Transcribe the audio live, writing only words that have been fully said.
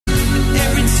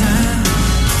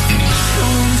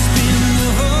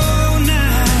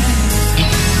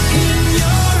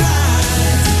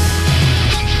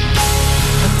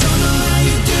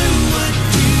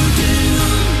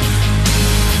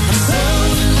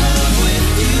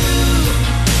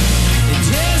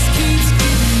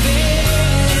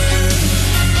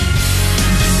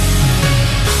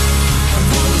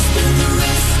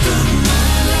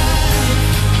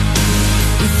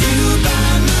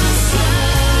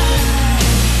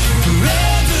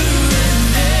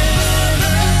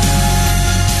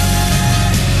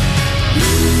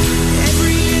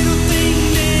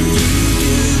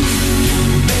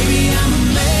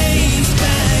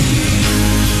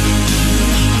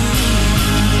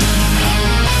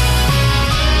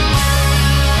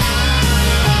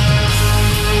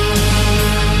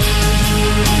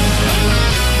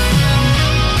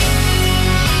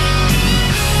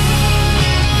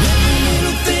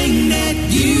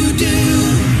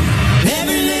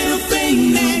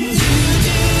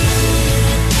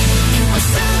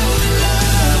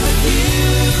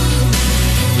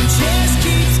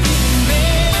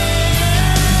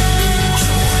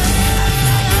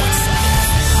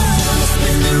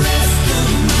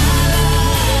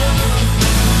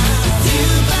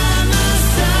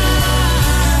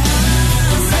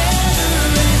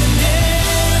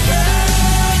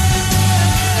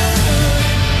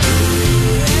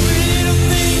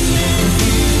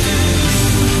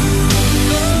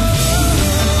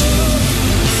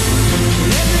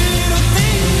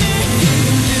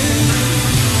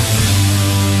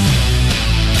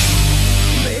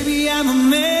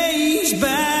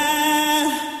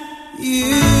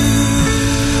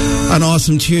An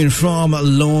awesome tune from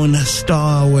Lone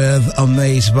Star with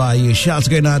Amazed by You. Shouts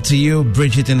going out to you,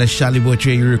 Bridget in the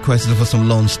Shalibotre. You requested for some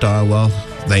Lone Star. Well,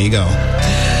 there you go.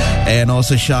 And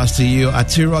also shouts to you,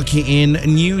 Atiroki in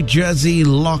New Jersey,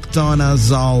 locked on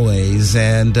as always.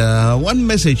 And one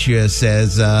message here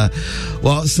says,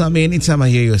 well, Sammy, anytime I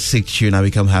hear your sick tune, I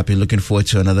become happy. Looking forward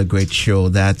to another great show.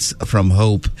 That's from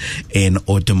Hope in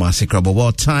Otomasi Krabo.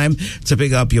 Well, time to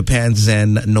pick up your pens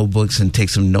and notebooks and take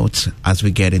some notes as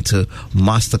we get into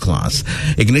Masterclass.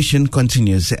 Ignition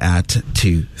continues at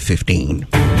 2:15.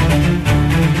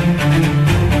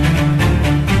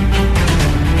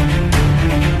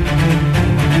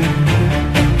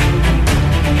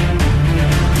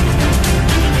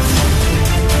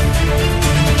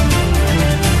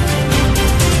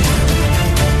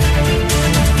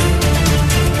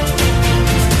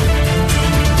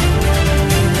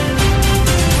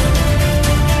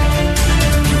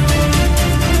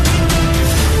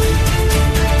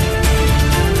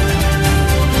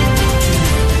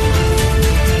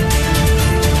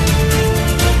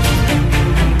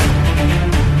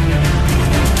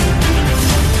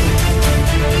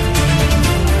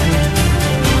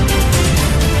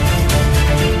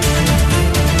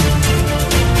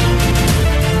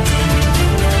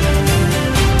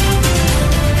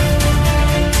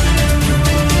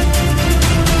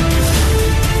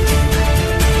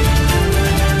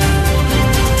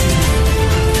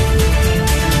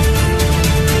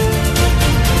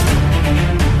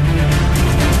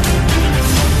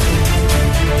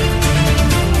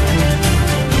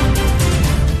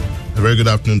 Good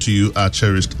afternoon to you, our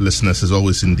cherished listeners. It's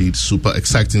always indeed super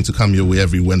exciting to come your way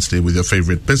every Wednesday with your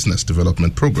favorite business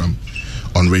development program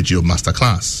on Radio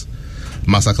Masterclass.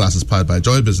 Masterclass is powered by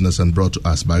Joy Business and brought to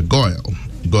us by Goyle.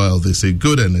 Goyle, they say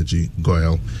good energy.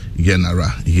 Goyle,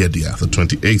 Yenara, Yedia. The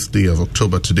 28th day of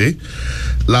October today.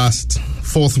 Last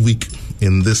fourth week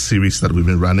in this series that we've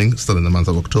been running, still in the month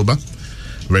of October.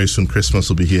 Very soon Christmas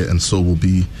will be here, and so will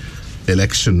be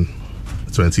election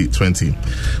 2020.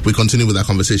 We continue with our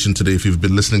conversation today. If you've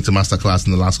been listening to Masterclass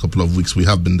in the last couple of weeks, we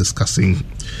have been discussing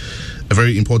a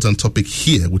very important topic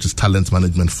here, which is talent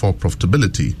management for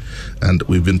profitability. And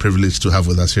we've been privileged to have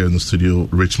with us here in the studio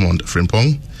Richmond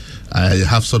Frimpong. I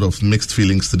have sort of mixed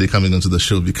feelings today coming onto the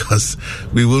show because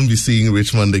we won't be seeing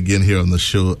Richmond again here on the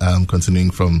show,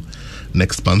 continuing from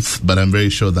next month, but I'm very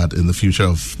sure that in the future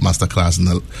of Masterclass in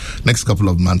the next couple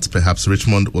of months, perhaps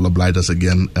Richmond will oblige us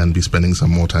again and be spending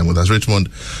some more time with us. Richmond,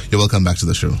 you're welcome back to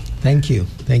the show. Thank you.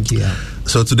 Yeah.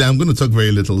 So today I'm going to talk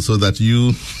very little so that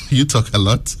you talk a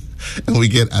lot and we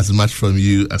get as much from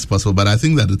you as possible. But I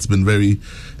think that it's been very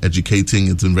educating.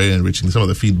 It's been very enriching. Some of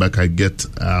the feedback I get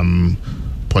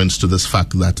points to this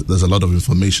fact that there's a lot of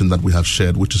information that we have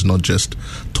shared, which is not just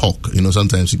talk. You know,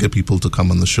 sometimes you get people to come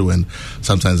on the show and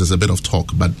sometimes there's a bit of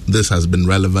talk, but this has been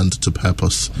relevant to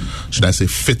purpose. Should I say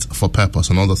fit for purpose?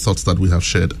 And all the thoughts that we have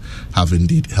shared have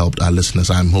indeed helped our listeners.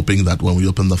 I'm hoping that when we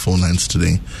open the phone lines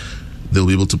today, they'll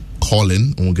be able to call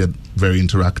in and we'll get very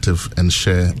interactive and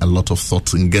share a lot of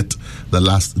thoughts and get the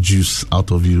last juice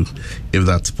out of you, if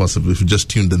that's possible. If you just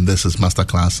tuned in, this is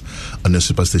Masterclass on your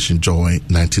Superstation Joy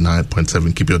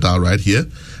 99.7. Keep your dial right here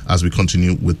as we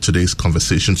continue with today's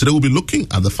conversation. Today we'll be looking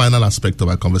at the final aspect of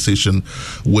our conversation,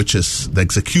 which is the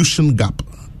execution gap.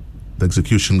 The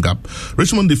execution gap.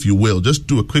 Richmond, if you will, just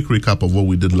do a quick recap of what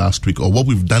we did last week or what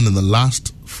we've done in the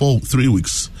last 3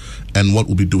 weeks and what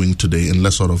we'll be doing today, and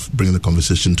let's sort of bring the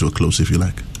conversation to a close, if you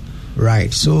like.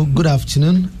 Right. So good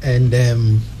afternoon,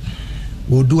 and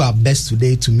we'll do our best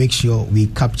today to make sure we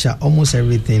capture almost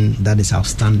everything that is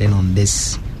outstanding on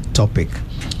this topic.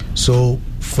 So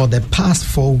for the past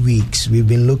 4 weeks, we've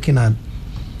been looking at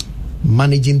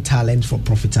managing talent for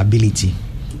profitability,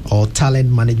 or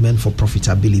talent management for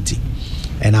profitability.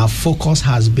 And our focus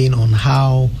has been on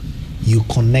how you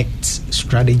connect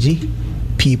strategy,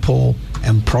 people,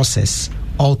 and process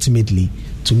ultimately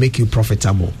to make you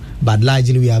profitable. But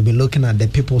largely we have been looking at the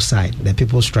people side, the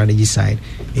people strategy side,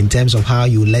 in terms of how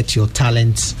you let your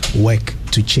talents work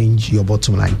to change your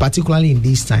bottom line, particularly in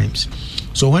these times.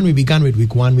 So when we began with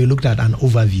week 1, we looked at an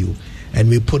overview and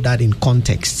we put that in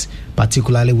context,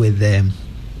 particularly with the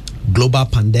global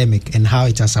pandemic and how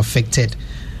it has affected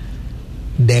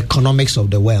the economics of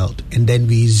the world. And then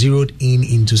we zeroed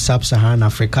into sub-Saharan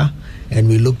Africa and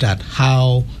we looked at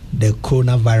how the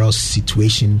coronavirus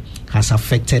situation has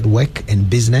affected work and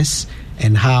business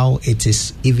and how it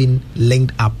is even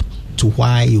linked up to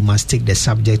why you must take the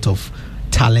subject of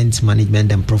talent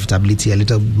management and profitability a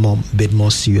little bit more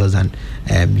serious than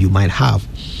you might have.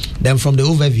 Then from the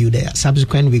overview, the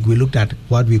subsequent week, we looked at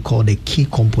what we call the key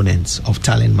components of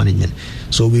talent management.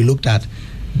 So we looked at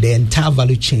the entire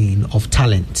value chain of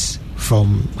talent,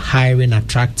 from hiring,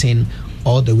 attracting,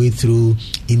 all the way through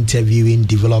interviewing,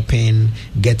 developing,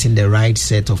 getting the right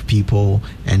set of people,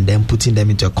 and then putting them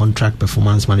into a contract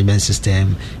performance management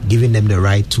system, giving them the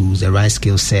right tools, the right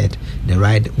skill set, the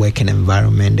right working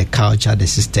environment, the culture, the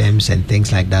systems, and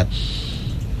things like that,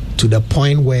 to the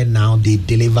point where now they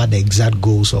deliver the exact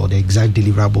goals or the exact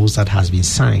deliverables that has been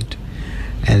signed.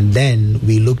 And then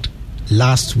we looked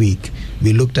last week,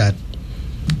 we looked at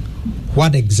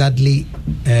what exactly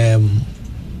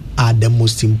are the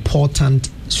most important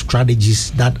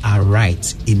strategies that are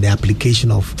right in the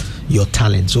application of your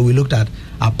talent. So we looked at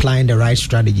applying the right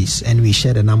strategies, and we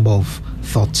shared a number of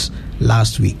thoughts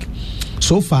last week.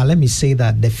 So far, let me say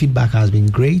that the feedback has been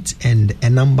great, and a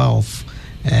number of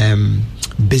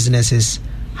businesses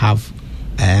have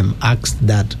asked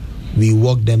that we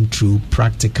walk them through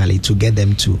practically to get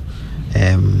them to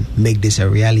make this a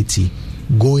reality,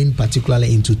 going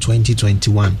particularly into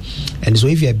 2021. And so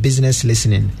if you're a business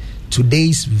listening,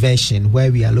 today's version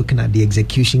where we are looking at the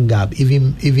execution gap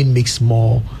even makes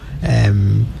more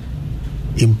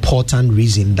important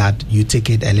reason that you take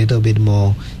it a little bit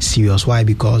more serious. Why?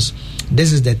 Because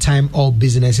this is the time all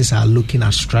businesses are looking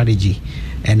at strategy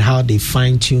and how they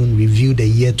fine-tune, review the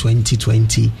year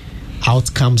 2020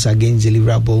 outcomes against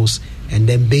deliverables, and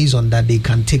then based on that they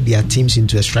can take their teams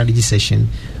into a strategy session,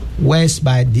 whereas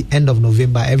by the end of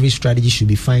November every strategy should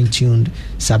be fine-tuned,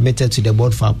 submitted to the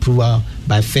board for approval.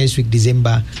 By first week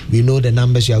December, we know the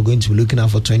numbers you are going to be looking at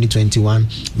for 2021.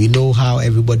 We know how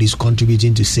everybody is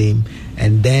contributing to same,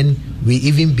 and then we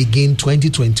even begin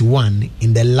 2021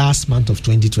 in the last month of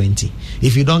 2020.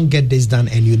 If you don't get this done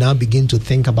and you now begin to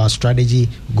think about strategy,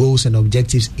 goals and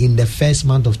objectives in the first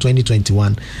month of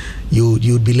 2021,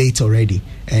 you'd be late already,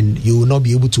 and you will not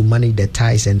be able to manage the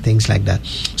ties and things like that.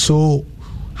 So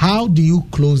how do you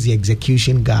close the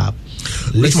execution gap?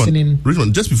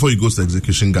 Richmond, just before you go to the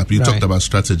execution gap, you talked about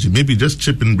strategy. Maybe just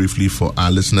chip in briefly for our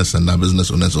listeners and our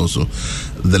business owners also,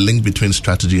 the link between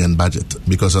strategy and budget.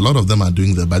 Because a lot of them are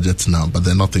doing their budgets now, but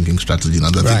they're not thinking strategy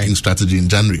now. They're thinking strategy in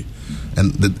January.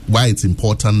 And why it's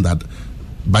important that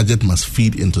budget must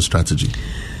feed into strategy.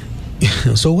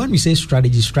 So when we say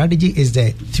strategy is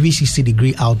the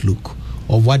 360-degree outlook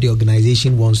of what the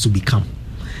organization wants to become.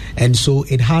 And so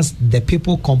it has the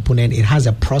people component, it has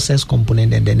a process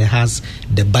component, and then it has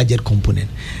the budget component.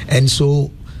 And so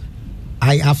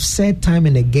I have said time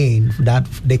and again that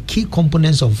the key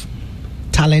components of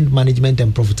talent management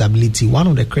and profitability, one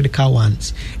of the critical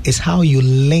ones, is how you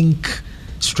link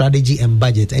strategy and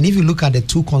budget. And if you look at the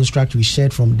two constructs we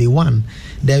shared from day one,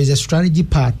 there is a strategy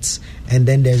part and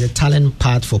then there's a talent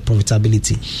part for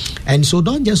profitability. And so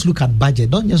don't just look at budget,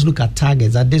 don't just look at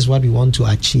targets, that this is what we want to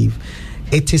achieve.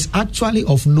 It is actually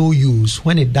of no use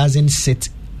when it doesn't sit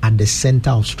at the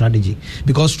center of strategy,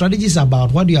 because strategy is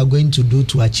about what you are going to do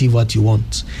to achieve what you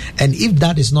want. And if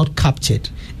that is not captured,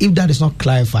 if that is not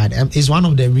clarified, it's one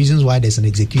of the reasons why there's an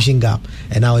execution gap,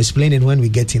 and I'll explain it when we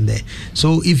get in there.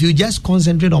 So if you just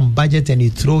concentrate on budget and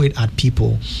you throw it at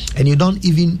people and you don't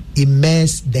even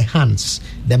immerse the hands,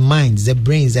 the minds, the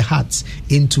brains, the hearts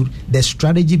into the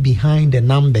strategy behind the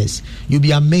numbers, you'll be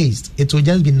amazed. It will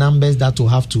just be numbers that will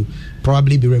have to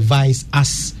probably be revised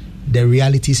as the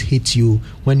realities hit you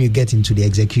when you get into the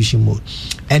execution mode.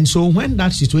 And so when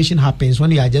that situation happens,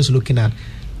 when you are just looking at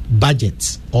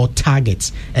budgets or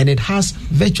targets and it has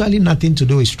virtually nothing to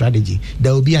do with strategy,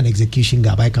 there will be an execution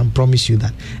gap, I can promise you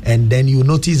that. And then you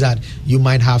notice that you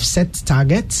might have set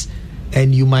targets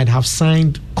and you might have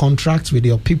signed contracts with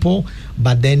your people,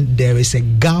 but then there is a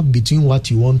gap between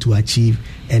what you want to achieve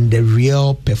and the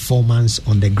real performance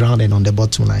on the ground and on the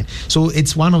bottom line. So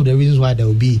it's one of the reasons why there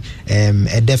will be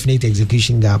a definite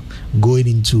execution gap going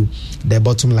into the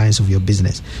bottom lines of your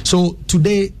business. So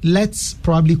today, let's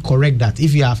probably correct that.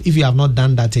 If you have not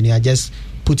done that and you are just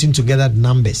putting together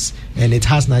numbers and it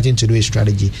has nothing to do with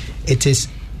strategy, it is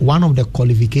one of the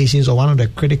qualifications or one of the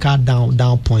critical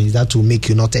down points that will make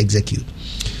you not execute.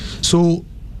 So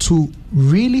to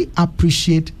really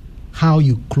appreciate how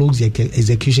you close the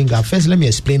execution gap, first let me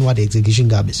explain what the execution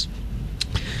gap is.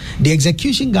 The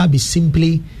execution gap is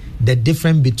simply the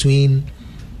difference between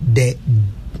the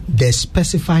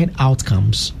specified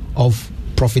outcomes of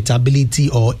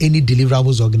profitability or any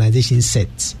deliverables organization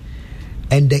sets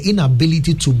and the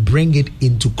inability to bring it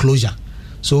into closure.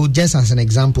 So just as an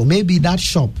example, maybe that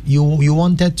shop, you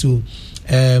wanted to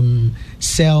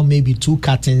sell maybe 2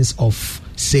 cartons of,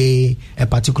 say, a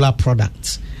particular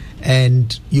product,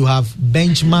 and you have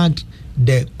benchmarked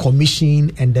the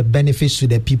commission and the benefits to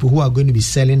the people who are going to be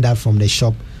selling that from the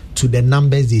shop to the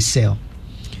numbers they sell.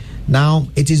 Now,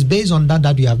 it is based on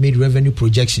that you have made revenue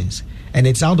projections. and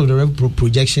it's out of the revenue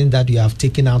projection that you have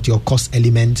taken out your cost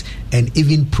element and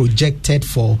even projected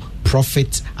for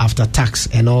profit after tax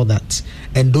and all that.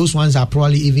 And those ones are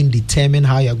probably even determine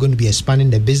how you're going to be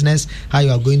expanding the business, how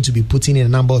you are going to be putting in a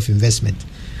number of investment.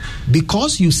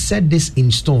 Because you set this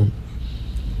in stone,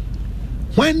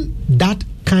 when that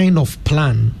kind of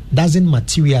plan doesn't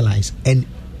materialize and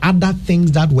other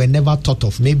things that were never thought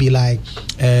of, maybe like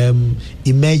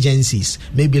emergencies,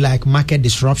 maybe like market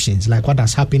disruptions, like what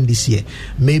has happened this year,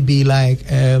 maybe like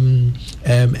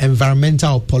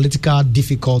environmental or political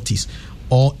difficulties,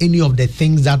 or any of the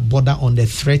things that border on the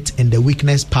threat and the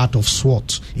weakness part of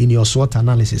SWOT in your SWOT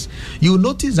analysis, you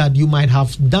notice that you might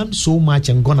have done so much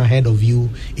and gone ahead of you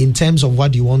in terms of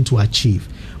what you want to achieve.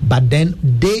 But then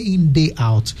day in, day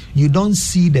out, you don't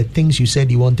see the things you said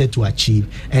you wanted to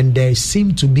achieve. And there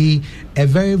seems to be a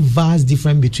very vast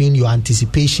difference between your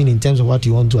anticipation in terms of what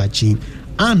you want to achieve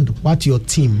and what your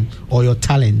team or your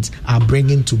talents are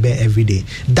bringing to bear every day.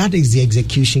 That is the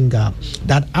execution gap.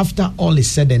 That after all is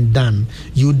said and done,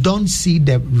 you don't see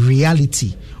the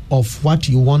reality of what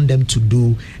you want them to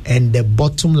do and the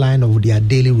bottom line of their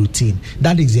daily routine.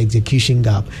 That is the execution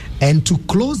gap. And to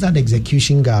close that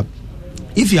execution gap,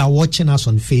 if you are watching us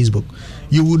on Facebook,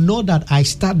 you will know that I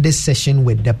start this session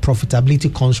with the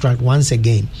profitability construct once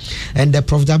again. And the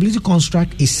profitability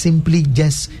construct is simply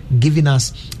just giving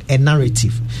us a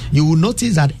narrative. You will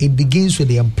notice that it begins with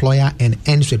the employer and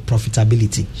ends with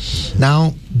profitability.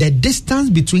 Now, the distance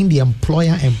between the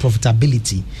employer and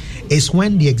profitability is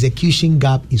when the execution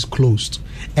gap is closed.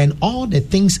 And all the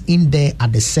things in there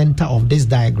at the center of this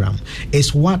diagram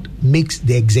is what makes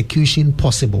the execution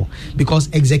possible. Because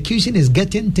execution is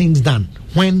getting things done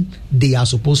when they are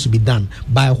supposed to be done,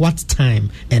 by what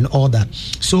time and all that.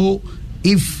 So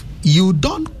if you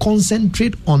don't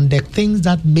concentrate on the things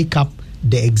that make up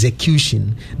the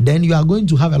execution, then you are going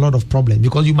to have a lot of problems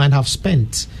because you might have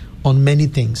spent on many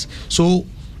things. So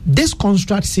this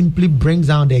construct simply brings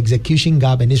down the execution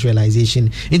gap and its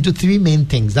realization into three main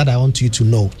things that I want you to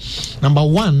know. Number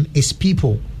one is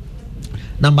people.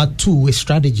 Number two is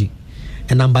strategy.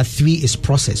 And number three is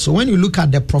process. So when you look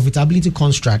at the profitability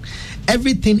construct,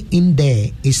 everything in there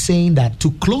is saying that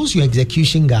to close your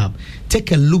execution gap,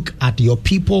 take a look at your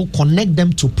people, connect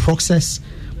them to process.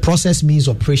 Process means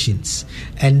operations,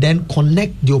 and then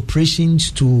connect the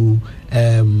operations to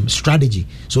strategy.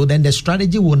 So then the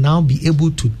strategy will now be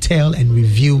able to tell and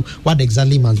review what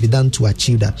exactly must be done to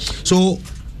achieve that. So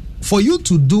for you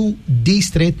to do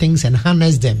these three things and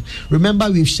harness them,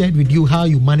 remember we've shared with you how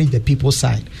you manage the people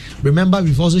side. Remember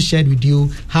we've also shared with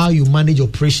you how you manage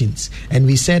operations. And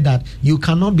we said that you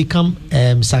cannot become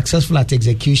successful at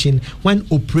execution when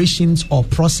operations or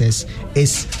process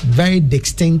is very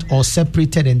distinct or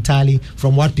separated entirely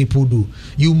from what people do.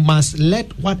 You must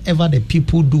let whatever the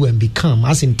people do and become,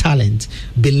 as in talent,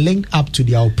 be linked up to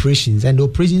their operations. And the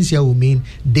operations here will mean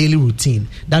daily routine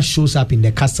that shows up in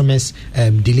the customer's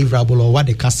delivery or what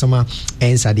the customer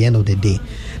earns at the end of the day.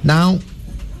 Now,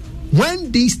 when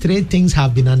these three things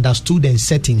have been understood and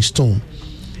set in stone,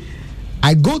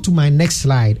 I go to my next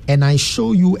slide and I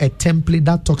show you a template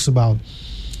that talks about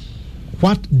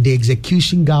what the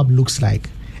execution gap looks like.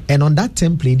 And on that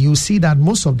template, you see that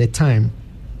most of the time,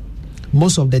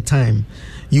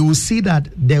 you will see that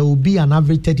there will be an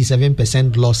average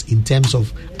 37% loss in terms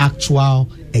of actual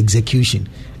execution.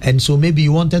 And so maybe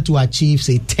you wanted to achieve,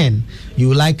 say, 10.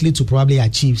 You're likely to probably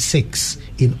achieve 6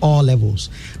 in all levels.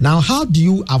 Now, how do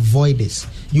you avoid this?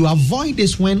 You avoid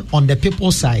this when, on the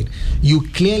people side, you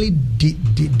clearly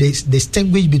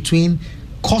distinguish between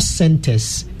cost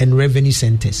centers and revenue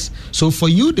centers. So for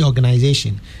you, the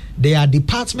organization, there are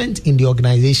departments in the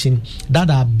organization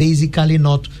that are basically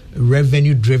not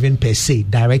revenue driven per se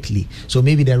directly. So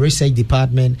maybe the research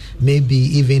department, maybe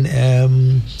even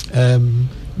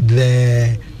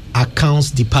the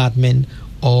accounts department,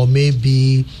 or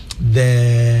maybe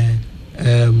the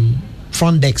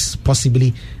front desk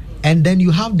possibly. And then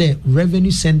you have the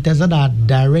revenue centers that are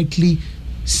directly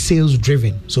sales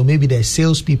driven. So maybe the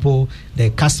salespeople, the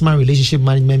customer relationship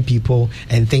management people,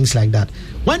 and things like that.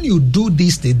 When you do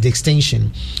this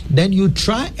distinction, then you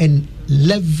try and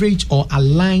leverage or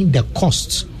align the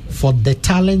costs for the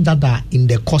talent that are in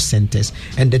the cost centers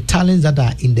and the talents that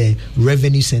are in the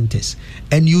revenue centers.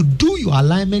 And you do your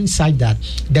alignment such that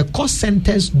the cost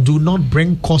centers do not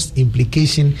bring cost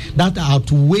implication that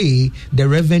outweigh the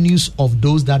revenues of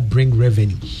those that bring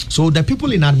revenue. So the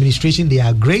people in administration, they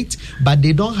are great, but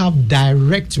they don't have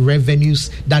direct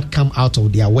revenues that come out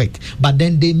of their work. But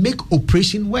then they make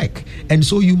operation work. And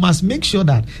so you must make sure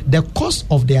that the cost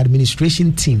of the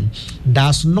administration team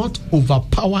does not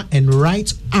overpower and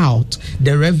write out out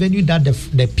the revenue that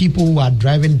the people who are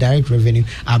driving direct revenue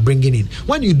are bringing in.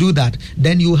 When you do that,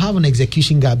 then you have an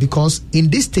execution gap, because in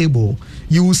this table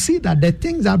you will see that the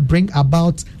things that bring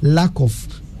about lack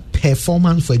of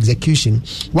performance for execution,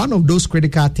 one of those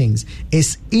critical things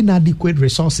is inadequate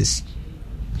resources.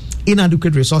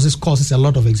 Inadequate resources causes a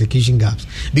lot of execution gaps,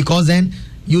 because then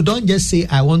you don't just say,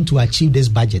 I want to achieve this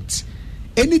budget.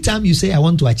 Anytime you say, I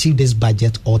want to achieve this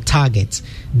budget or target,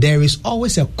 there is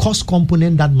always a cost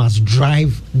component that must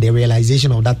drive the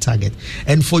realization of that target.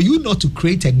 And for you not to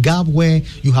create a gap where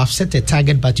you have set a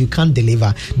target but you can't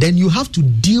deliver, then you have to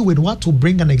deal with what will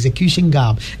bring an execution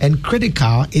gap. And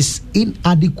critical is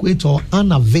inadequate or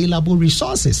unavailable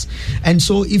resources. And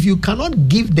so if you cannot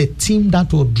give the team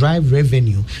that will drive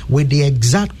revenue with the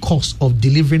exact cost of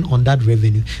delivering on that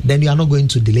revenue, then you are not going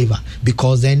to deliver,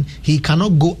 because then he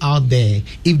cannot go out there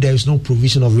if there is no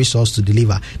provision of resource to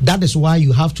deliver. That is why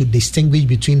you have to distinguish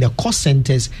between the cost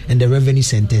centers and the revenue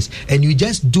centers, and you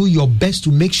just do your best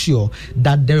to make sure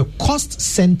that the cost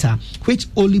center, which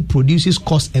only produces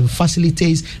cost and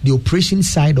facilitates the operation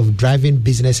side of driving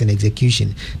business and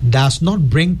execution, does not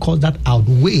bring costs that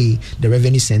outweigh the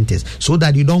revenue centers, so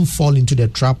that you don't fall into the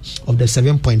trap of the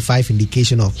 7.5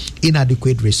 indication of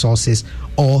inadequate resources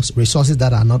or resources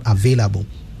that are not available.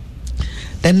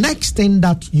 The next thing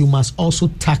that you must also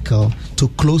tackle to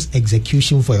close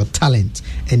execution for your talent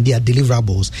and their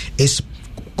deliverables is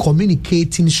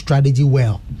communicating strategy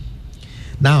well.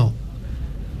 Now,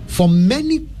 for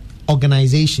many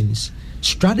organizations,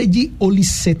 strategy only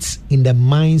sits in the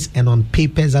minds and on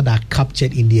papers that are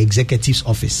captured in the executive's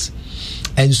office.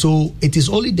 And so it is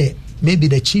only maybe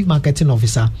the chief marketing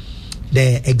officer,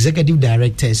 the executive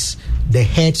directors, the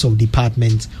heads of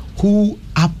departments who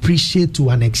appreciate to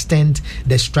an extent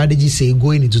the strategy, say,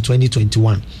 going into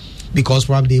 2021, because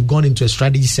probably they've gone into a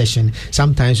strategy session,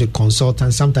 sometimes with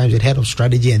consultants, sometimes with head of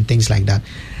strategy and things like that.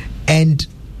 And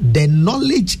the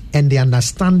knowledge and the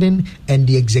understanding and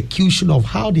the execution of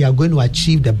how they are going to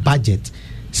achieve the budget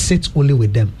sits only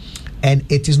with them. And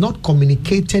it is not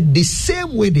communicated the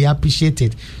same way they appreciate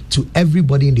it to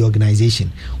everybody in the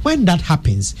organization. When that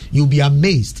happens, you'll be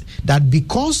amazed that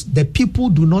because the people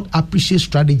do not appreciate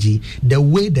strategy the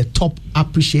way the top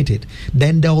appreciate it,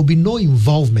 then there will be no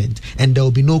involvement and there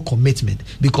will be no commitment,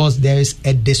 because there is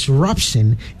a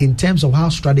disruption in terms of how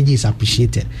strategy is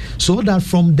appreciated. So that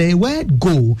from the word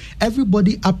go,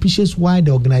 everybody appreciates why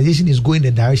the organization is going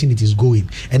the direction it is going,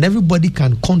 and everybody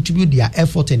can contribute their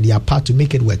effort and their part to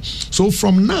make it work. So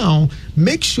from now,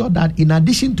 make sure that in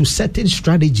addition to setting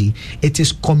strategy, it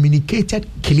is communicated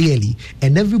clearly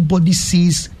and everybody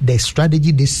sees the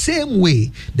strategy the same way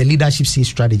the leadership sees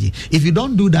strategy. If you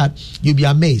don't do that, you'll be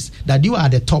amazed that you are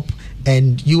the top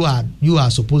and you are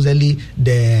supposedly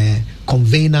the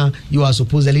convener, you are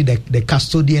supposedly the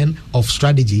custodian of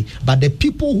strategy, but the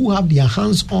people who have their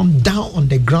hands on down on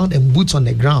the ground and boots on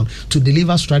the ground to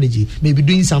deliver strategy may be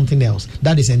doing something else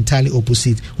that is entirely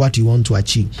opposite what you want to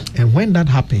achieve. And when that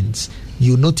happens,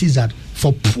 you notice that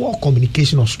for poor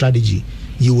communication of strategy,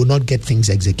 you will not get things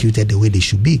executed the way they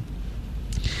should be.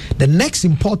 The next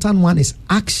important one is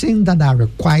actions that are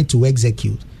required to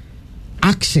execute.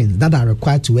 Actions that are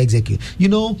required to execute. You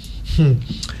know,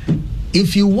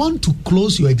 if you want to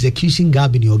close your execution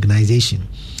gap in your organization,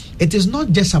 it is not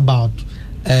just about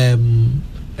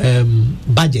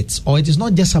budgets, or it is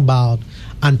not just about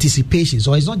anticipations,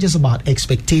 or it's not just about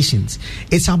expectations.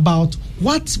 It's about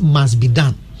what must be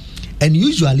done. And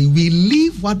usually we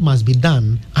leave what must be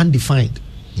done undefined.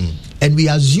 And we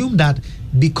assume that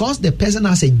because the person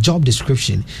has a job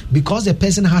description, because the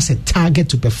person has a target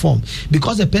to perform,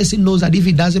 because the person knows that if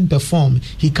he doesn't perform,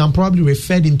 he can probably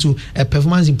refer into a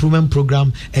performance improvement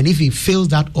program, and if he fails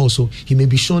that also, he may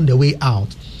be shown the way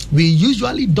out. We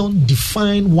usually don't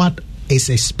define what is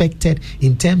expected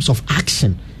in terms of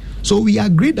action. So we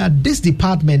agree that this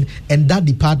department and that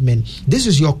department, this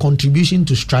is your contribution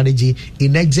to strategy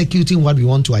in executing what we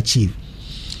want to achieve.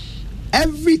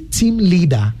 Every team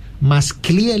leader must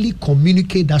clearly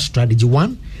communicate that strategy,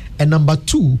 one, and number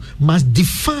two, must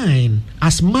define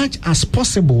as much as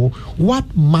possible what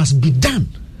must be done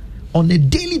on a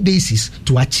daily basis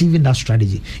to achieving that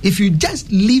strategy. If you just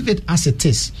leave it as it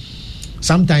is,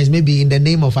 sometimes maybe in the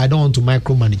name of I don't want to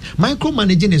micromanage.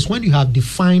 Micromanaging is when you have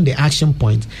defined the action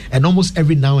point and almost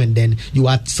every now and then you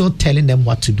are still telling them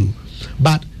what to do.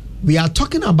 But we are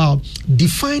talking about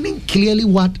defining clearly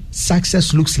what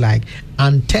success looks like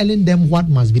and telling them what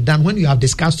must be done when you have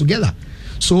discussed together.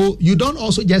 So you don't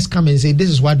also just come and say, this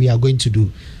is what we are going to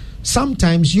do.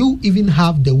 Sometimes you even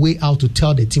have the way out to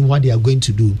tell the team what they are going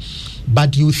to do,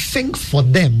 but you think for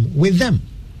them with them.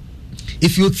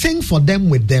 If you think for them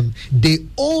with them, they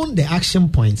own the action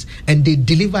points and they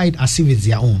deliver it as if it's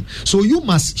their own. So you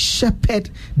must shepherd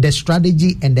the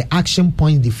strategy and the action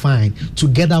points defined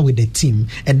together with the team.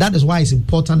 And that is why it's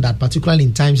important that, particularly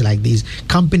in times like this,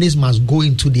 companies must go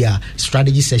into their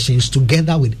strategy sessions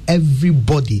together with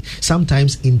everybody,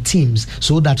 sometimes in teams,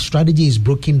 so that strategy is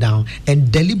broken down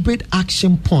and deliberate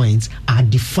action points are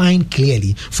defined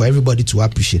clearly for everybody to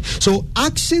appreciate. So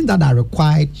actions that are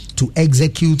required to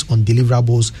execute on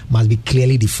deliverables must be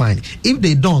clearly defined. If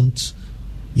they don't,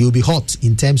 you'll be hot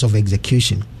in terms of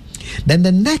execution. Then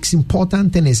the next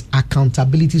important thing is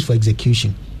accountabilities for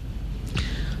execution.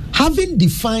 Having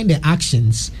defined the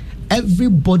actions,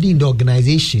 everybody in the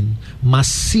organization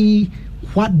must see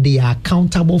what they are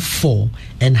accountable for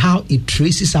and how it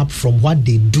traces up from what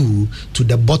they do to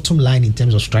the bottom line in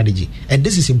terms of strategy. And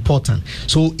this is important.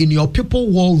 So in your people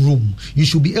war room, you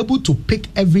should be able to pick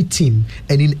every team,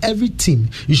 and in every team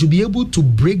you should be able to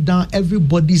break down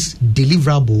everybody's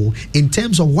deliverable in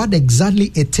terms of what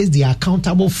exactly it is they are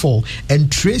accountable for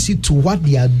and trace it to what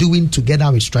they are doing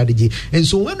together with strategy. And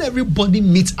so when everybody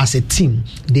meets as a team,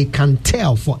 they can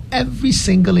tell for every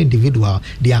single individual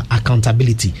their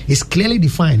accountability is clearly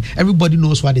defined. Everybody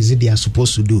knows what is it they are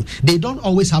supposed to do. They don't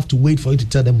always have to wait for you to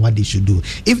tell them what they should do.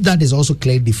 If that is also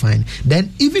clearly defined,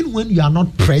 then even when you are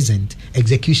not present,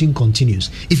 execution continues.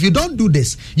 If you don't do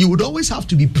this, you would always have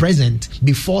to be present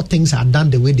before things are done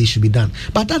the way they should be done.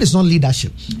 But that is not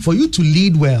leadership. For you to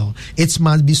lead well, it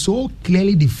must be so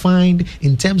clearly defined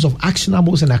in terms of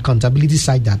actionables and accountability,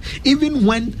 such that even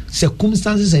when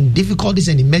circumstances and difficulties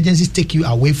and emergencies take you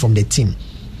away from the team,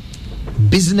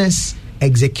 business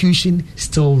execution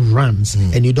still runs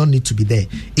and you don't need to be there.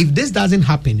 If this doesn't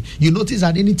happen, you notice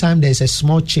that anytime there's a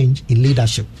small change in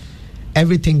leadership,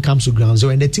 everything comes to ground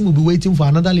zero, and the team will be waiting for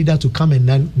another leader to come and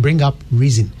then bring up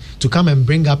reason, to come and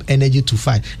bring up energy to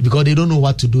fight, because they don't know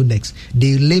what to do next.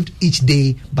 They lived each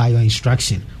day by your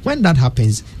instruction. When that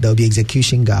happens, there will be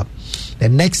execution gap. The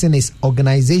next thing is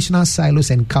organizational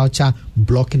silos and culture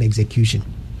blocking execution.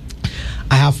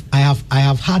 I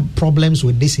have had problems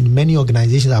with this in many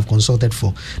organizations I've consulted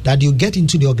for, that you get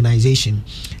into the organization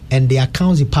and the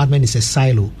accounts department is a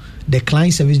silo, the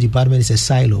client service department is a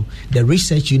silo, the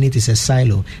research unit is a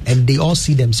silo, and they all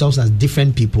see themselves as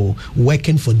different people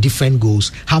working for different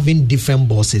goals, having different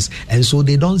bosses, and so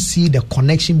they don't see the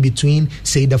connection between,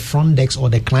 say, the front desk or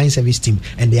the client service team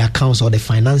and the accounts or the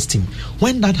finance team.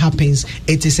 When that happens,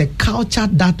 it is a culture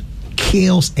that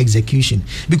kills execution.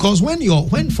 Because when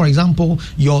for example,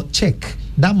 your check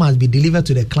that must be delivered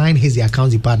to the client is the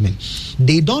accounts department,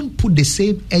 they don't put the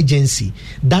same agency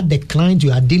that the client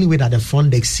you are dealing with at the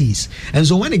front desk sees. And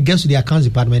so when it gets to the accounts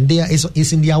department,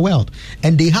 it's in their world,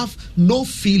 and they have no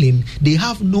feeling, they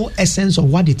have no essence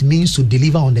of what it means to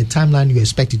deliver on the timeline you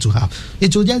expect it to have.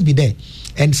 It will just be there.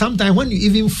 And sometimes when you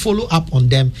even follow up on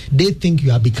them, they think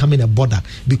you are becoming a bother,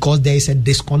 because there is a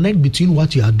disconnect between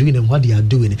what you are doing and what they are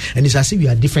doing. And it's as if you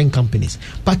are different companies,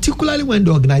 particularly when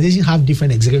the organization have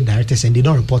different executive directors and they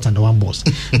don't report under one boss.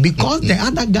 Because the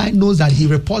other guy knows that he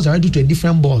reports already to a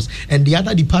different boss, and the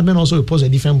other department also reports to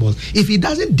a different boss. If he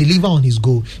doesn't deliver on his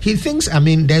goal, he thinks,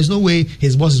 there's no way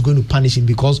his boss is going to punish him,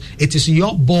 because it is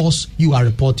your boss you are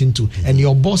reporting to, and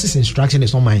your boss's instruction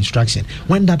is not my instruction.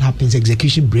 When that happens,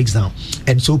 execution breaks down.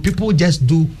 And so people just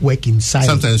do work inside.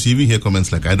 Sometimes you even hear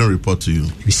comments like, I don't report to you.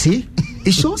 You see?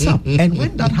 It shows up. And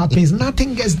when that happens,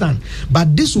 nothing gets done.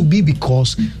 But this will be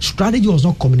because strategy was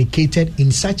not communicated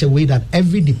in such a way that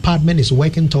every department is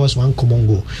working towards one common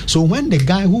goal. So when the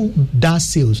guy who does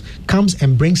sales comes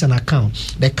and brings an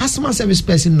account, the customer service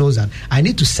person knows that I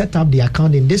need to set up the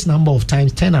account in this number of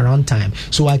times, turnaround time,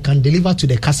 so I can deliver to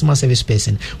the customer service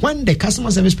person. When the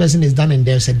customer service person is done and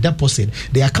there's a deposit,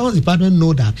 the accounts department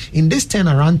know that in this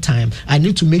turnaround time, I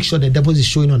need to make sure the deposit is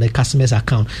showing on the customer's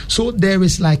account. So there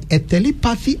is like a telepathy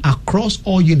across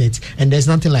all units, and there's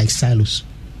nothing like silos.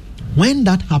 When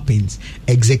that happens,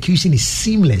 execution is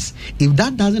seamless. If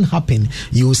that doesn't happen,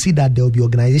 you will see that there will be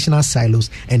organizational silos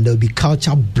and there will be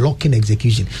culture blocking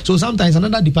execution. So sometimes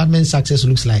another department's success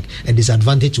looks like a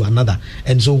disadvantage to another.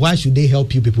 And so why should they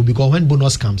help you people? Because when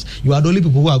bonus comes, you are the only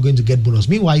people who are going to get bonus.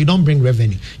 Meanwhile, you don't bring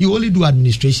revenue. You only do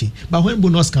administration. But when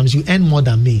bonus comes, you earn more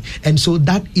than me. And so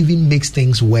that even makes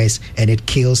things worse, and it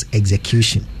kills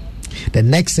execution. The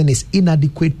next thing is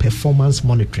inadequate performance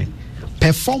monitoring.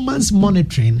 Performance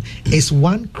monitoring is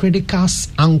one critical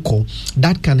anchor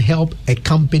that can help a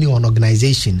company or an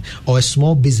organization or a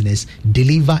small business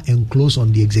deliver and close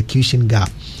on the execution gap.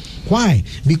 Why?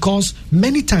 Because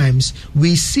many times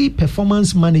we see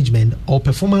performance management or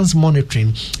performance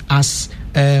monitoring as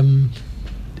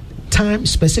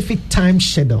specific time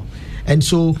schedule. And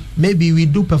so maybe we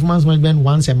do performance management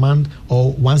once a month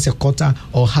or once a quarter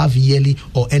or half yearly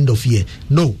or end of year.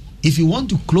 No. If you want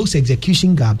to close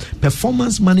execution gap,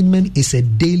 performance management is a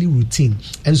daily routine.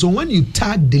 And so when you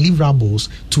tag deliverables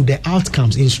to the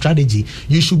outcomes in strategy,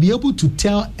 you should be able to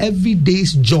tell every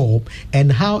day's job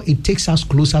and how it takes us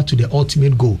closer to the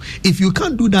ultimate goal. If you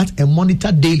can't do that and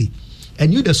monitor daily,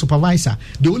 and you the supervisor,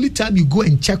 the only time you go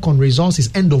and check on results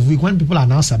is end of week when people are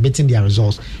now submitting their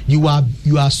results. You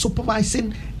are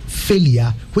supervising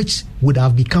failure, which would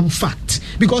have become fact.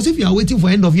 Because if you are waiting for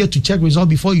end of year to check results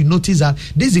before you notice that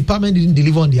this department didn't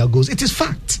deliver on their goals, it is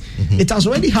fact. It has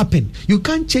already happened. You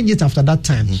can't change it after that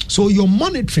time. So your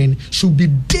monitoring should be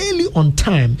daily on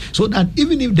time, so that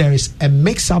even if there is a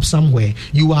mix-up somewhere,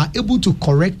 you are able to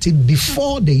correct it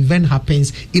before the event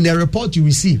happens in a report you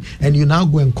receive, and you now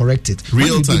go and correct it.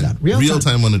 Real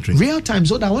time monitoring. Real time,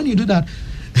 so that when you do that,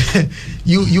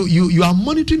 you are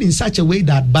monitoring in such a way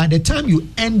that by the time you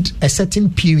end a certain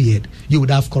period, you would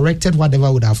have corrected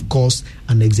whatever would have caused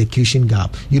an execution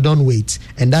gap. You don't wait.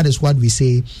 And that is what we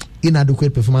say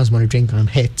inadequate performance monitoring can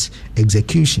hurt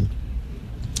execution.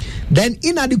 Then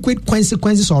inadequate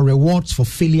consequences or rewards for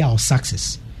failure or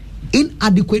success.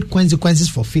 Inadequate consequences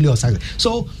for failure or success.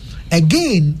 So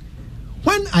again,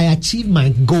 when I achieve my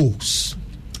goals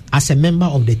as a member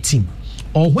of the team,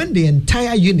 or when the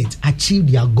entire unit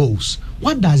achieve their goals,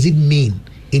 what does it mean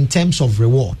in terms of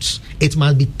rewards? It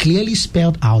must be clearly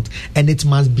spelled out and it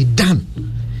must be done.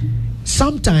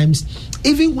 Sometimes,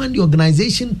 even when the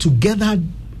organization together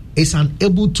is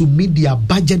unable to meet their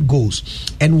budget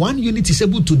goals and one unit is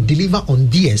able to deliver on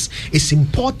theirs, it's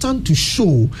important to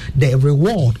show the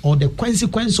reward or the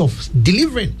consequence of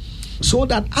delivering, so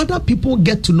that other people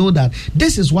get to know that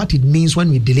this is what it means when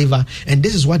we deliver and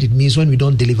this is what it means when we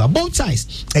don't deliver. Both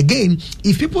sides. Again,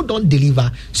 if people don't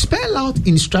deliver, spell out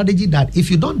in strategy that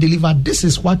if you don't deliver, this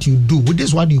is what you do, this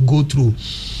is what you go through.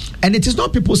 And it is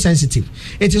not people sensitive.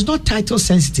 It is not title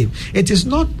sensitive. It is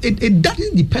not, it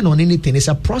doesn't depend on anything. It's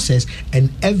a process and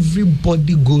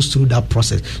everybody goes through that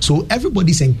process. So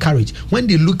everybody's encouraged. When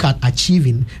they look at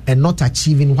achieving and not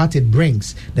achieving what it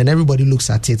brings, then everybody looks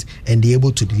at it and they're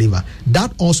able to deliver.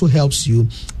 That also helps you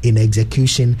in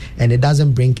execution and it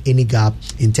doesn't bring any gap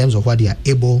in terms of what you are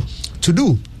able to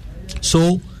do.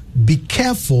 So be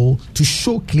careful to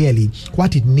show clearly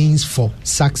what it means for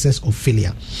success or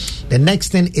failure. The next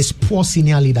thing is poor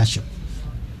senior leadership.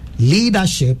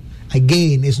 Leadership,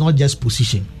 again, is not just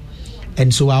position.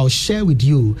 And so I'll share with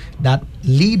you that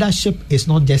leadership is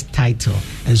not just title.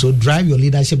 And so drive your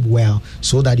leadership well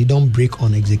so that you don't break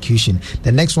on execution.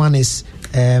 The next one is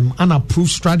unapproved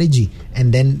strategy,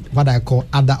 and then what I call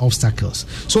other obstacles.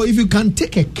 So if you can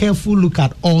take a careful look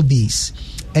at all these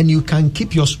and you can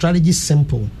keep your strategy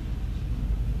simple,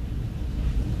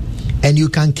 and you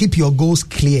can keep your goals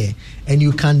clear, and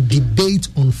you can debate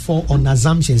on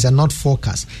assumptions and not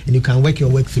forecasts, and you can work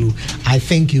your way through, I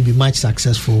think you'll be much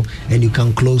successful and you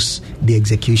can close the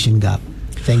execution gap.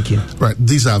 Thank you. Right.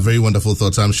 These are very wonderful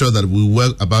thoughts. I'm sure that we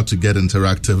were about to get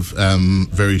interactive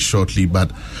very shortly,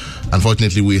 but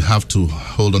unfortunately we have to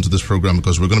hold on to this program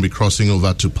because we're going to be crossing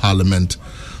over to Parliament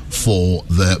for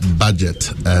the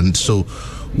budget. And so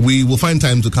we will find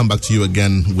time to come back to you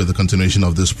again with the continuation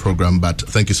of this program, but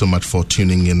thank you so much for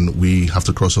tuning in. We have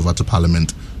to cross over to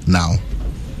Parliament now.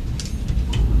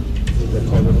 The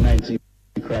COVID-19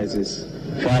 crisis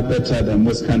far better than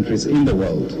most countries in the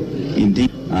world.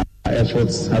 Indeed, our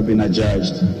efforts have been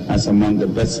adjudged as among the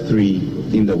best 3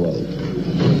 in the world.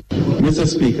 Mr.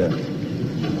 Speaker,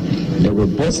 the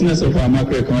robustness of our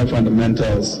macroeconomic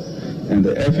fundamentals and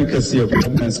the efficacy of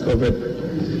government's COVID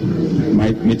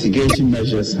mitigation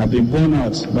measures have been borne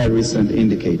out by recent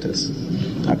indicators.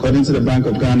 According to the Bank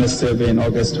of Ghana's survey in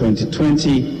August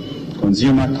 2020,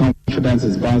 consumer confidence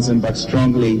is bouncing back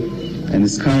strongly and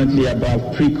is currently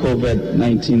above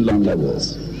pre-COVID-19 low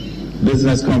levels.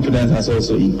 Business confidence has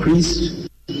also increased,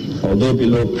 although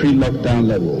below pre-lockdown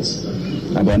levels.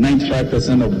 About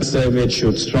 95% of the surveyed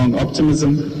showed strong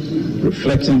optimism,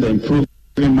 reflecting the improvement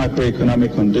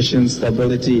macroeconomic conditions,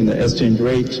 stability in the exchange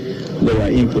rate, lower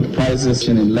input prices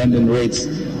in lending rates,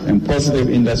 and positive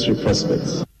industry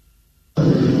prospects.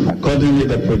 Accordingly,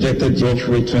 the projected growth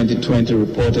rate 2020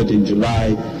 reported in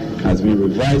July has been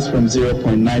revised from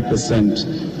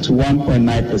 0.9% to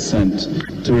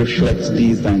 1.9% to reflect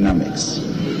these dynamics.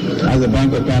 As the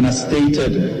Bank of Ghana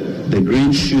stated, the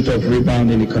green shoot of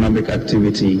rebounding economic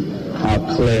activity are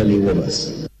clearly with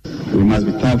us. We must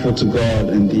be thankful to God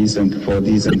for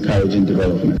these encouraging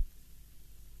developments.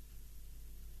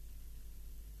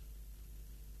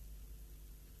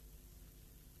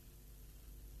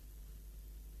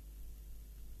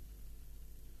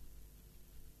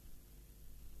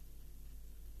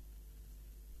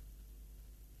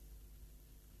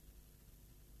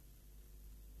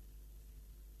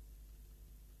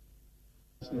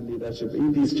 international leadership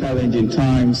in these challenging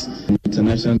times,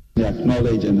 internationally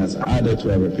acknowledged and has added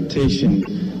to our reputation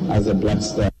as a black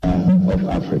star of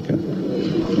Africa.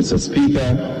 Mr.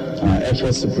 Speaker, our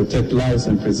efforts to protect lives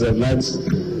and preserve lives,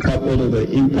 coupled with the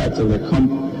impact of the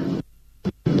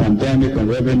pandemic on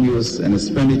revenues and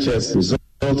expenditures,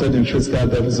 resulted in fiscal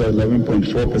deficit of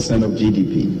 11.4% of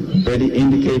GDP. Already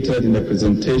indicated in the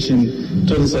presentation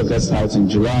to this August House in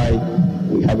July,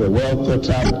 we have a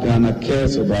well-thought-out Ghana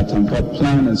Cares for Batampa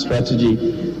plan and strategy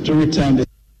to return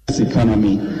this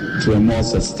economy to a more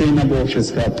sustainable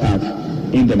fiscal path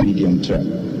in the medium term.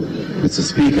 Mr.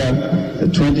 Speaker,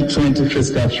 the 2020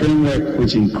 fiscal framework,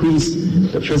 which increased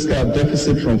the fiscal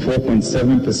deficit from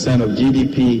 4.7% of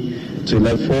GDP to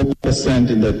 4%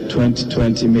 in the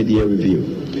 2020 mid-year review.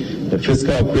 The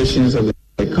fiscal operations of the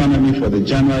economy for the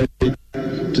January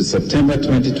to September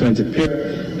 2020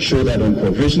 period show that on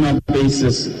provisional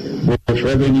basis, both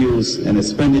revenues and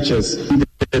expenditures exceeded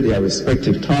their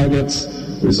respective targets,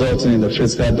 resulting in the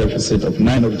fiscal deficit of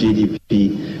 9% of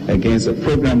GDP against a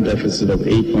program deficit of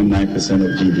 8.9%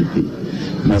 of GDP.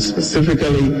 More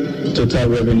specifically, total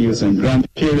revenues and grant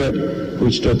period,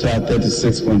 which totaled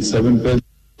 36.7 billion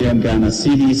Ghana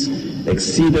cedis,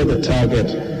 exceeded the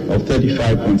target of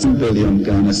 35.7 billion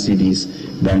Ghana cedis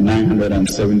by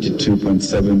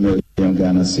 972.7 million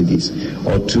Ghana cedis,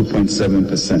 or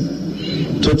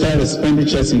 2.7%. Total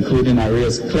expenditures, including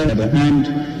arrears cleared at the hand,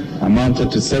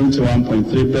 amounted to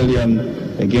 71.3 billion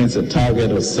against a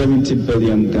target of 70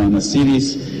 billion Ghana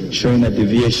cedis, showing a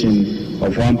deviation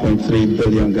of 1.3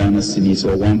 billion Ghana cedis,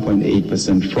 or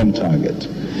 1.8% from target.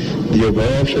 The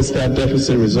overall fiscal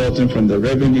deficit resulting from the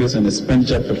revenues and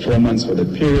expenditure performance for the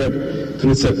period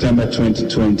through September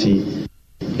 2020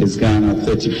 is Ghana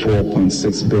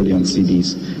 34.6 billion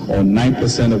cedis, or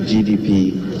 9% of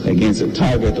GDP, against a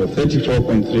target of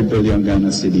 34.3 billion Ghana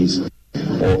cedis,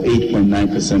 or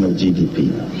 8.9% of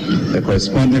GDP. The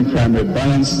corresponding primary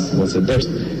balance was a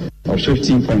deficit of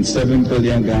 15.7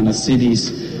 billion Ghana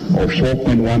cedis, or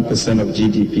 4.1% of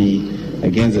GDP,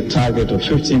 against a target of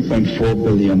 15.4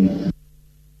 billion.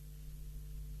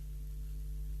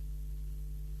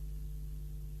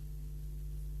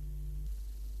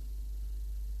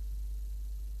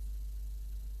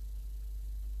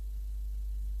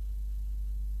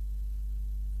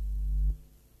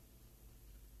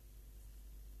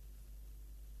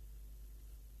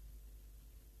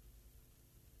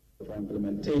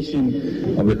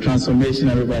 Implementation of the transformation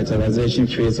and revitalization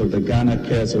phase of the Ghana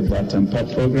Cares for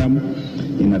Batampa program.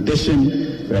 In addition,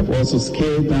 we have also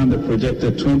scaled down the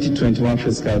projected 2021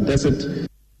 fiscal deficit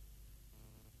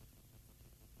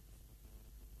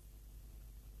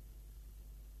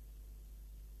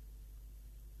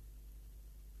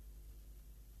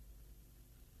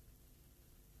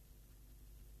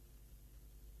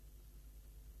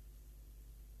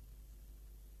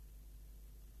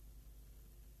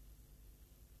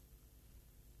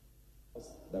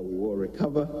that we will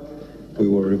recover, we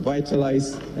will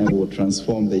revitalize, and we will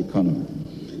transform the economy.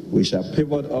 We shall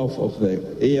pivot off of the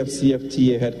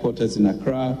AFCFTA headquarters in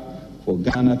Accra for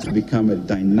Ghana to become a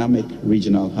dynamic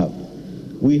regional hub.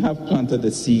 We have planted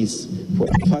the seeds for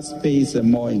a fast-paced and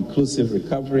more inclusive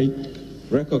recovery,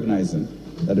 recognizing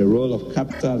that the role of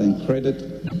capital and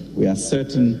credit, we are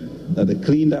certain that the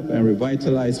cleaned up and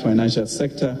revitalized financial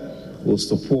sector will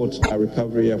support our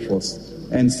recovery efforts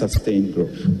and sustain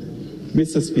growth.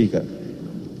 Mr. Speaker,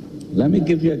 let me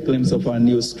give you a glimpse of our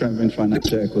new strengthened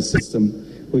financial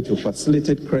ecosystem, which will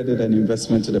facilitate credit and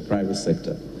investment to the private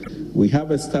sector. We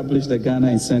have established the Ghana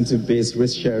Incentive-Based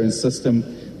Risk-Sharing System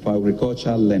for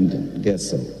Agricultural Lending,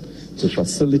 GESL, to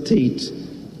facilitate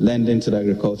lending to the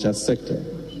agriculture sector.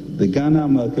 The Ghana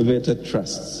Amalgamated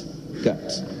Trusts,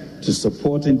 GATT, to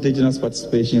support indigenous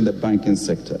participation in the banking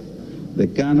sector. The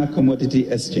Ghana Commodity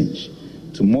Exchange,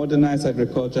 to modernize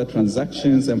agriculture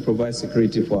transactions and provide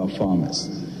security for our farmers.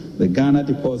 The Ghana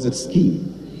Deposit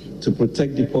Scheme, to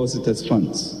protect depositors'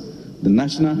 funds. The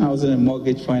National Housing and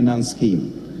Mortgage Finance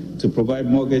Scheme, to provide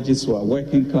mortgages to our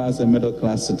working class and middle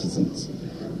class citizens.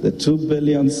 The 2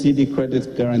 billion CD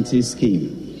Credit Guarantee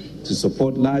Scheme, to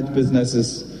support large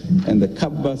businesses, and the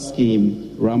CAPBA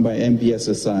scheme run by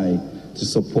MBSSI to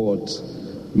support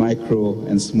micro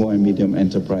and small and medium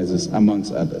enterprises,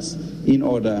 amongst others, in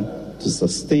order to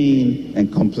sustain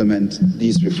and complement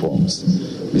these reforms.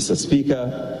 Mr.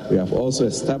 Speaker, we have also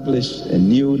established a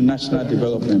new National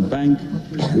Development Bank,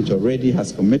 which already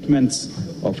has commitments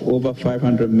of over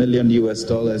 $500 million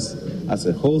as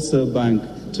a wholesale bank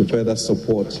to further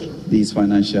support these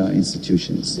financial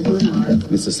institutions.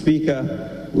 Mr.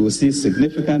 Speaker, we will see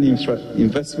significant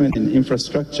investment in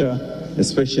infrastructure,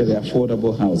 especially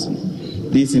affordable housing.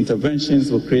 These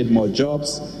interventions will create more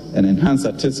jobs and enhance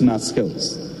artisanal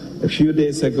skills. A few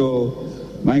days ago,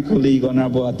 my colleague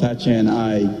Honorable Atache and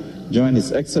I joined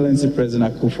His Excellency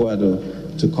President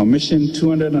Akufo-Addo to commission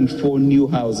 204 new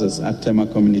houses at Tema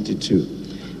Community 2.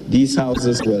 These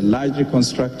houses were largely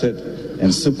constructed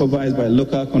and supervised by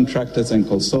local contractors and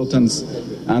consultants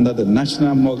under the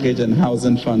National Mortgage and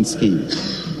Housing Fund scheme.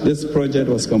 This project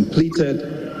was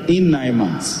completed in 9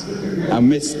 months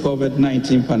amidst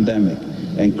COVID-19 pandemic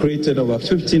and created over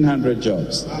 1,500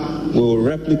 jobs. We will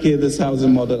replicate this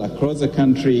housing model across the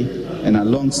country and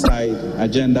alongside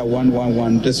Agenda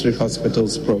 111 District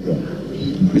Hospitals program.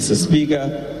 Mr.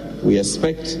 Speaker, we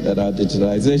expect that our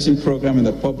digitalization program in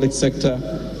the public sector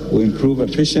will improve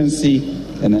efficiency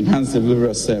and enhance delivery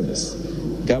of service.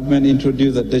 Government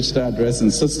introduced a digital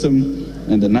addressing system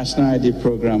and the National ID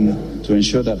program to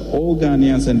ensure that all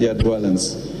Ghanaians and their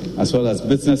dwellings, as well as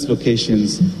business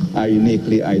locations, are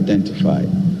uniquely identified.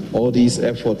 All these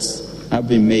efforts have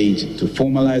been made to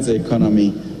formalize the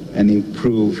economy and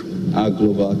improve our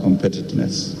global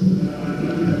competitiveness.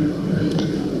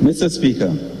 Mr.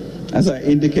 Speaker, as I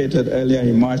indicated earlier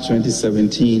in March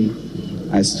 2017,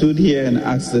 I stood here and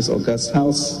asked this august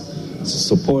House to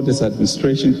support this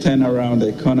administration turn around the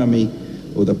economy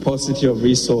with a paucity of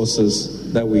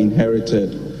resources that we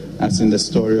inherited, as in the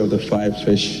story of the 5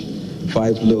 fish,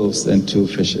 5 loaves and 2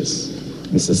 fishes.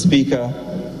 Mr. Speaker,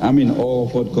 I'm in awe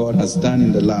of what God has done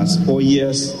in the last 4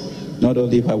 years. Not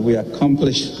only have we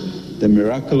accomplished the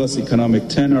miraculous economic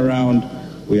turnaround,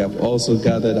 we have also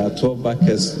gathered our 12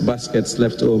 baskets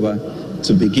left over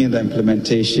to begin the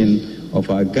implementation of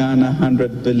our Ghana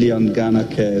 100 billion Ghana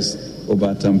Cares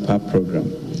Obatampa program.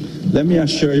 Let me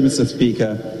assure you, Mr.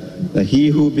 Speaker, that he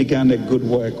who began a good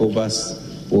work of us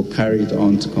will carry it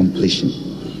on to completion.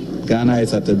 Ghana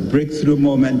is at a breakthrough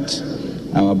moment.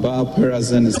 Our Baal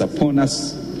Perazim is upon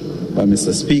us. But,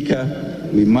 Mr. Speaker,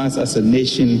 we must, as a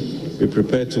nation, be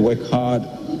prepared to work hard,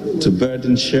 to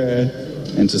burden share,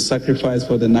 and to sacrifice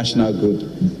for the national good,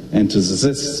 and to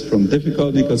desist from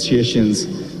difficult negotiations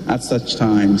at such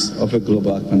times of a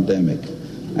global pandemic.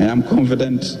 I am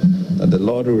confident that the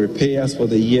Lord will repay us for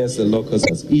the years the locust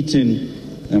has eaten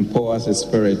and pour out His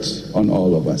Spirit on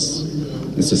all of us.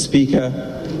 Mr. Speaker,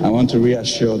 I want to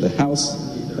reassure the House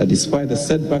that despite the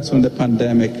setbacks from the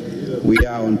pandemic, we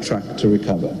are on track to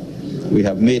recover. We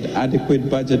have made adequate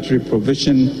budgetary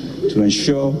provision to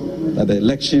ensure that the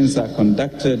elections are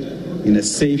conducted in a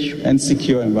safe and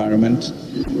secure environment.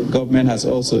 Government has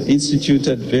also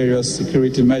instituted various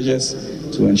security measures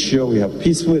to ensure we have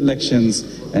peaceful elections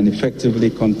and effectively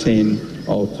contain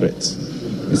all threats.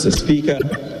 Mr. Speaker,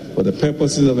 for the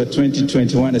purposes of the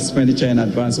 2021 expenditure in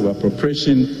advance of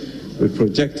appropriation, we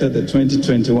projected the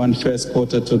 2021 first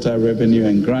quarter total revenue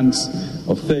and grants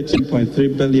of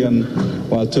 13.3 billion,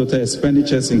 while total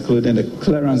expenditures, including the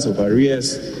clearance of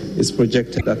arrears, is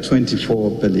projected at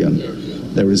 24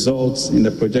 billion. The results in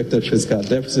the projected fiscal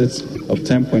deficit of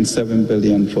 10.7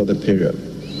 billion for the period.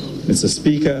 Mr.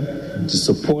 Speaker, to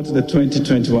support the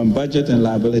 2021 budget and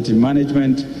liability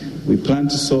management, we plan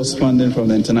to source funding from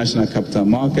the international capital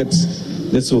markets.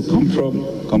 This will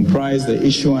comprise the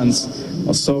issuance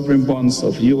of sovereign bonds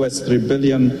of $3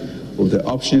 billion, with the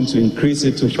option to increase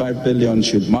it to $5 billion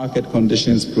should market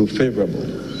conditions prove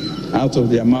favorable. Out of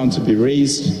the amount to be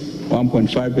raised,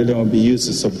 1.5 billion will be used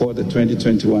to support the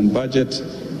 2021 budget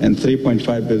and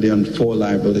 3.5 billion for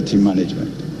liability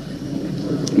management.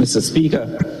 Mr.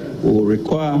 Speaker, we will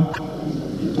require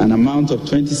an amount of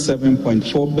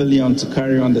 27.4 billion to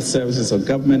carry on the services of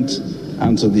government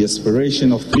until the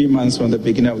expiration of 3 months from the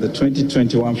beginning of the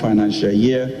 2021 financial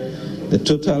year. The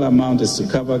total amount is to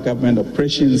cover government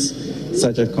operations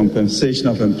such as compensation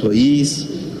of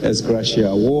employees, ex gratia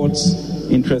awards,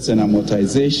 interest and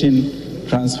amortization,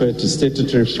 transfer to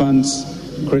statutory funds,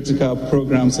 critical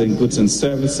programs and goods and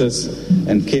services,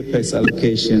 and CAPEX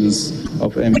allocations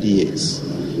of MDAs.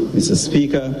 Mr.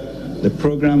 Speaker, the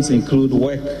programs include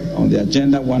work on the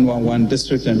Agenda 111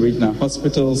 District and Regional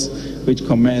Hospitals, which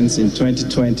commenced in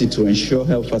 2020 to ensure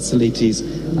health facilities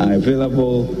are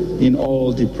available in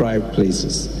all deprived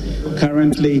places.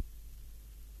 Currently,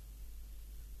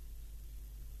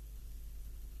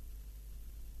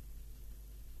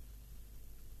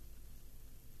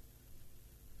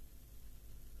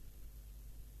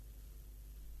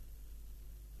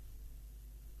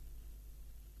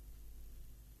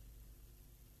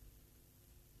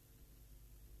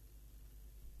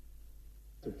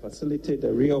 to facilitate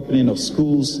the reopening of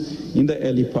schools in the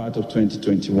early part of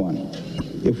 2021.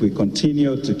 If we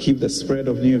continue to keep the spread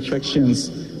of new infections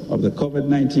of the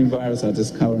COVID-19 virus at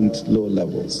its current low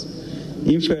levels.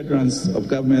 In furtherance of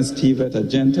government's TVET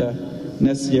agenda,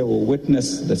 next year will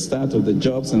witness the start of the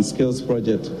Jobs and Skills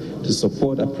Project to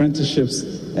support apprenticeships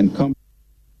and economic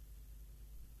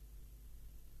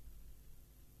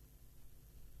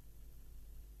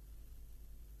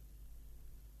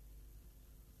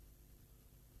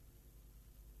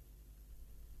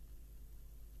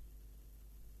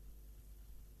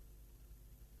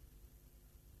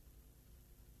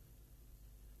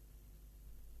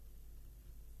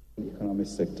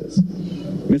sectors.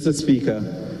 Mr. Speaker,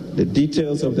 the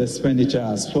details of the expenditure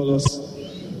are as follows.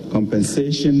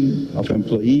 Compensation of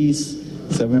employees,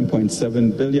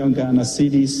 7.7 billion Ghana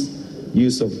cedis.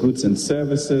 Use of goods and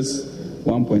services,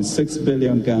 1.6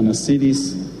 billion Ghana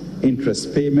cedis.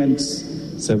 Interest payments,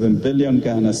 7 billion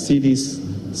Ghana cedis.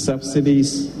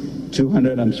 Subsidies,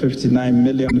 259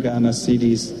 million Ghana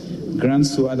cedis.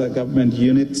 Grants to other government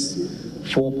units,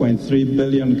 4.3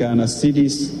 billion Ghana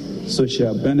cedis.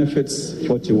 Social benefits,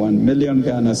 41 million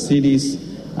Ghana cedis.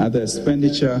 Other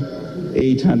expenditure,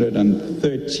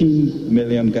 813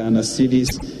 million Ghana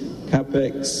cedis.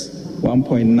 Capex,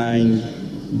 1.9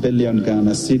 billion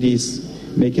Ghana cedis,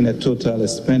 making a total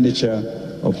expenditure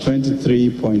of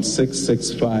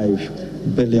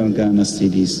 23.665 billion Ghana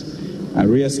cedis.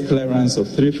 Arrears clearance of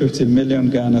 350 million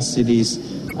Ghana cedis.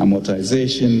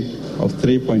 Amortization of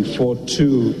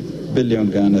 3.42 billion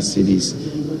Ghana cedis.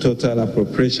 Total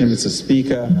appropriation, Mr.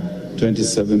 Speaker,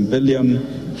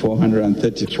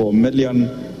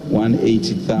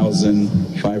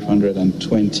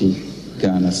 27,434,180,520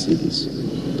 Ghana cedis.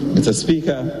 Mr.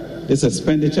 Speaker, this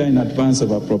expenditure in advance of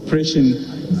appropriation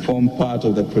form part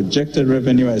of the projected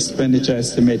revenue expenditure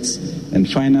estimates and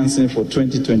financing for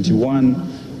 2021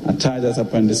 attached as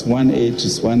Appendix 1A to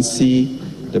 1C.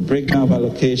 The breakdown of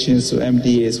allocations to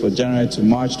MDAs for January to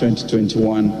March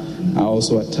 2021 are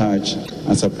also attached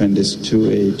as Appendix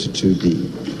 2A to 2B.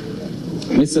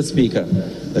 Mr. Speaker,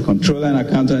 the Comptroller and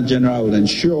Accountant General will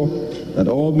ensure that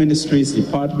all ministries,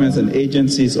 departments, and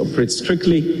agencies operate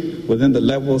strictly within the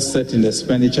levels set in the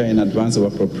expenditure in advance of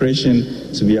appropriation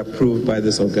to be approved by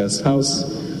this august House.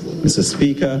 Mr.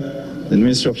 Speaker, the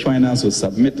Ministry of Finance will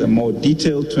submit a more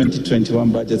detailed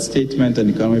 2021 budget statement and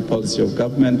economic policy of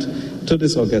government to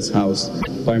this august House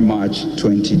by March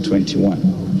 2021.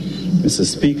 Mr.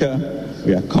 Speaker,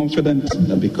 we are confident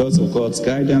that because of God's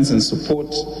guidance and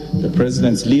support, the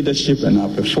President's leadership and our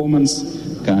performance,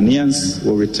 Ghanaians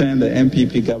will return the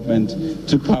MPP government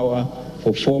to power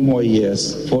for 4 more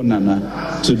years for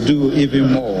Nana to do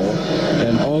even more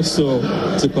and also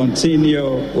to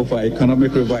continue with our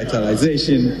economic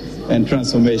revitalization and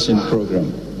transformation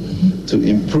program to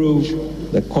improve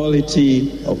the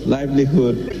quality of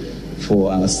livelihood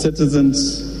for our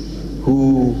citizens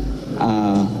who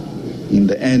are, in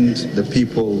the end, the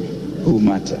people who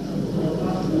matter.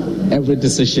 Every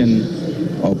decision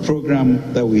or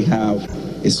program that we have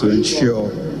is to ensure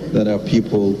that our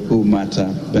people who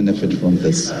matter benefit from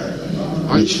this.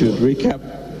 We should recap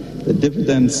the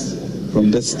dividends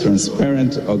from this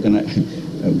transparent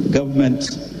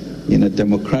government in a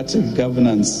democratic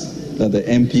governance that the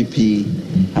MPP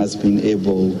has been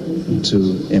able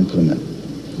to implement.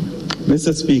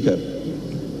 Mr. Speaker,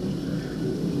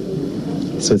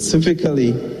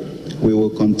 specifically, we will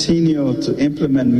continue to implement